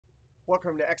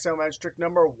Welcome to Excel Magic Trick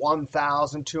number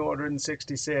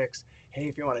 1266. Hey,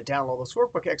 if you want to download this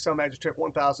workbook, Excel Magic Trick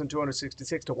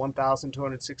 1266 to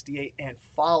 1268, and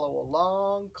follow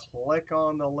along, click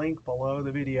on the link below the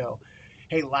video.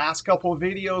 Hey, last couple of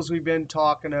videos we've been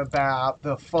talking about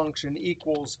the function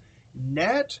equals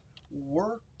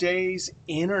NETWORKDAYS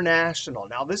International.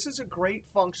 Now, this is a great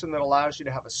function that allows you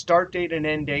to have a start date and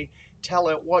end date, tell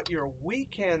it what your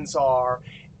weekends are,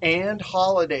 and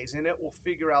holidays, and it will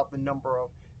figure out the number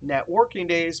of net working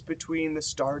days between the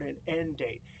start and end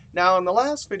date. Now, in the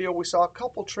last video, we saw a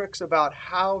couple tricks about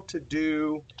how to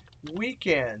do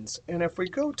weekends. And if we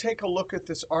go take a look at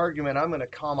this argument, I'm going to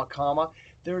comma.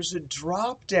 There's a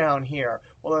drop down here.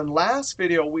 Well, in last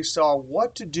video, we saw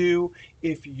what to do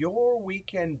if your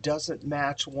weekend doesn't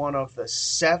match one of the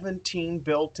 17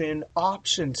 built-in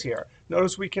options here.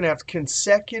 Notice we can have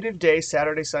consecutive days,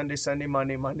 Saturday, Sunday, Sunday,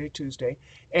 Monday, Monday, Tuesday,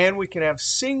 and we can have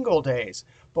single days.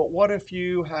 But what if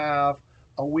you have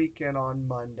a weekend on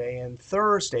Monday and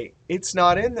Thursday? It's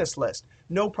not in this list.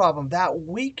 No problem. That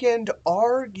weekend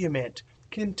argument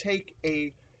can take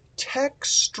a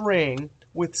text string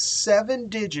with 7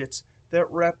 digits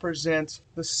that represents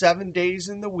the 7 days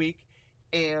in the week,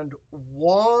 and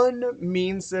 1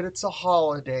 means that it's a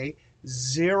holiday,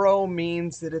 0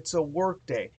 means that it's a work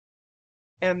day.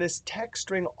 And this text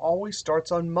string always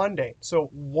starts on Monday. So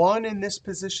 1 in this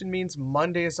position means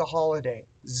Monday is a holiday.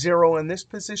 0 in this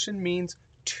position means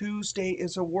Tuesday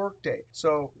is a work day.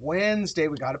 So Wednesday,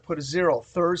 we got to put a 0.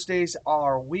 Thursdays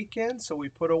are weekend, so we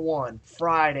put a 1.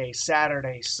 Friday,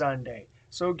 Saturday, Sunday.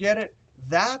 So get it?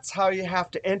 That's how you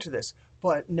have to enter this.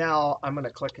 But now I'm going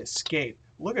to click Escape.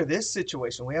 Look at this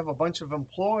situation. We have a bunch of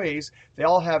employees. They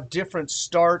all have different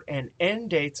start and end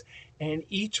dates, and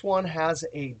each one has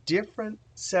a different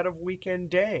set of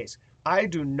weekend days. I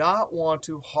do not want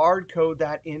to hard code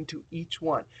that into each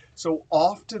one. So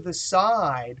off to the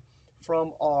side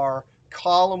from our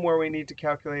column where we need to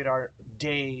calculate our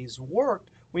days worked,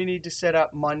 we need to set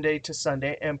up Monday to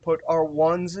Sunday and put our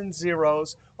 1s and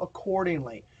 0s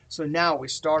accordingly. So now we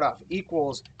start off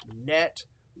equals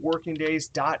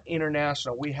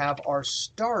NETWORKDAYS.INTL. We have our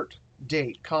start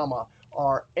date, comma,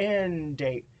 our end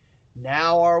date.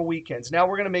 Now our weekends. Now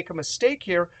we're going to make a mistake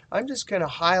here. I'm just going to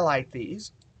highlight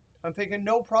these. I'm thinking,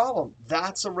 no problem.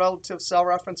 That's a relative cell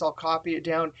reference. I'll copy it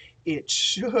down. It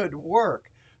should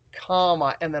work.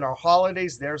 Comma. And then our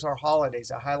holidays, there's our holidays.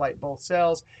 I highlight both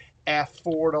cells.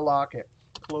 F4 to lock it.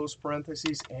 Close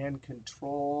parentheses and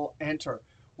Control Enter.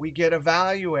 We get a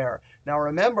value error. Now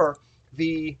remember,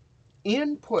 the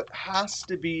input has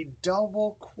to be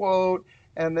double quote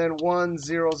and then 1,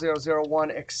 0, 0, 0,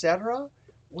 1, etc.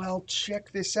 Well,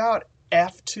 check this out.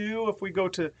 F2, if we go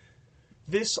to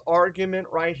this argument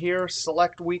right here,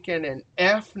 select weekend, and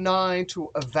F9 to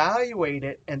evaluate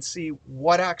it and see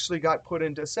what actually got put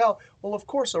into cell. Well, of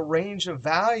course, a range of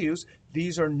values,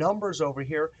 these are numbers over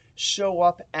here, show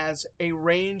up as a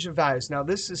range of values. Now,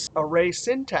 this is array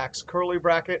syntax, curly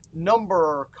bracket,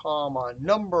 number, comma,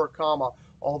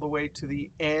 all the way to the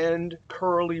end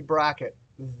curly bracket.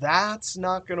 That's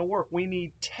not going to work. We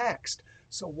need text.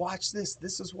 So watch this.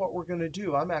 This is what we're going to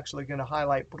do. I'm actually going to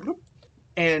highlight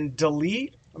and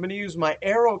delete. I'm going to use my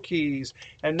arrow keys.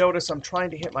 And notice I'm trying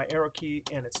to hit my arrow key,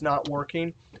 and it's not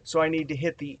working. So I need to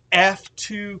hit the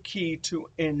F2 key to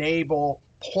enable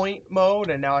point mode.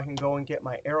 And now I can go and get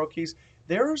my arrow keys.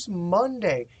 There's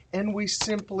Monday. And we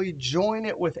simply join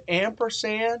it with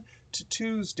ampersand to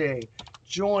Tuesday.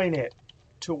 Join it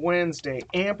to Wednesday.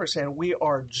 Ampersand. We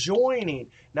are joining.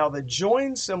 Now, the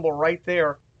join symbol right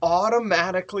there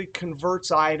automatically converts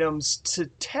items to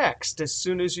text as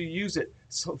soon as you use it.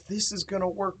 So this is going to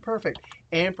work perfect.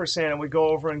 Ampersand, and we go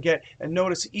over and get. And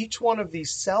notice each one of these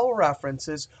cell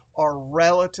references are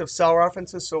relative cell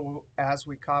references. So as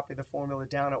we copy the formula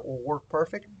down, it will work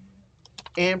perfect.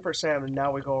 Ampersand, and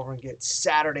now we go over and get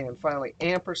Saturday. And finally,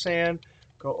 ampersand,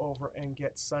 go over and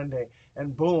get Sunday.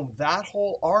 And boom, that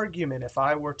whole argument, if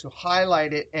I were to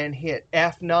highlight it and hit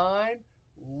F9,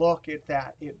 look at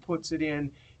that. It puts it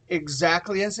in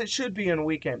exactly as it should be in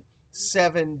weekend.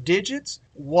 7 digits.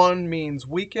 1 means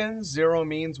weekend. 0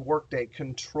 means workday.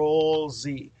 Control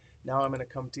Z. Now I'm going to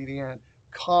come to the end.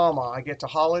 Comma. I get to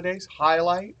holidays.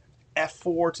 Highlight.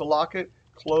 F4 to lock it.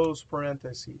 Close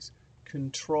parentheses.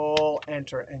 Control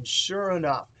Enter. And sure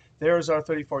enough, there's our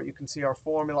 34. You can see our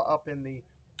formula up in the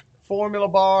formula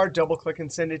bar. Double click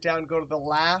and send it down. Go to the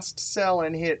last cell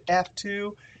and hit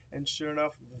F2. And sure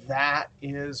enough, that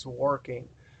is working.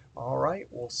 All right,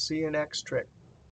 we'll see you next trick.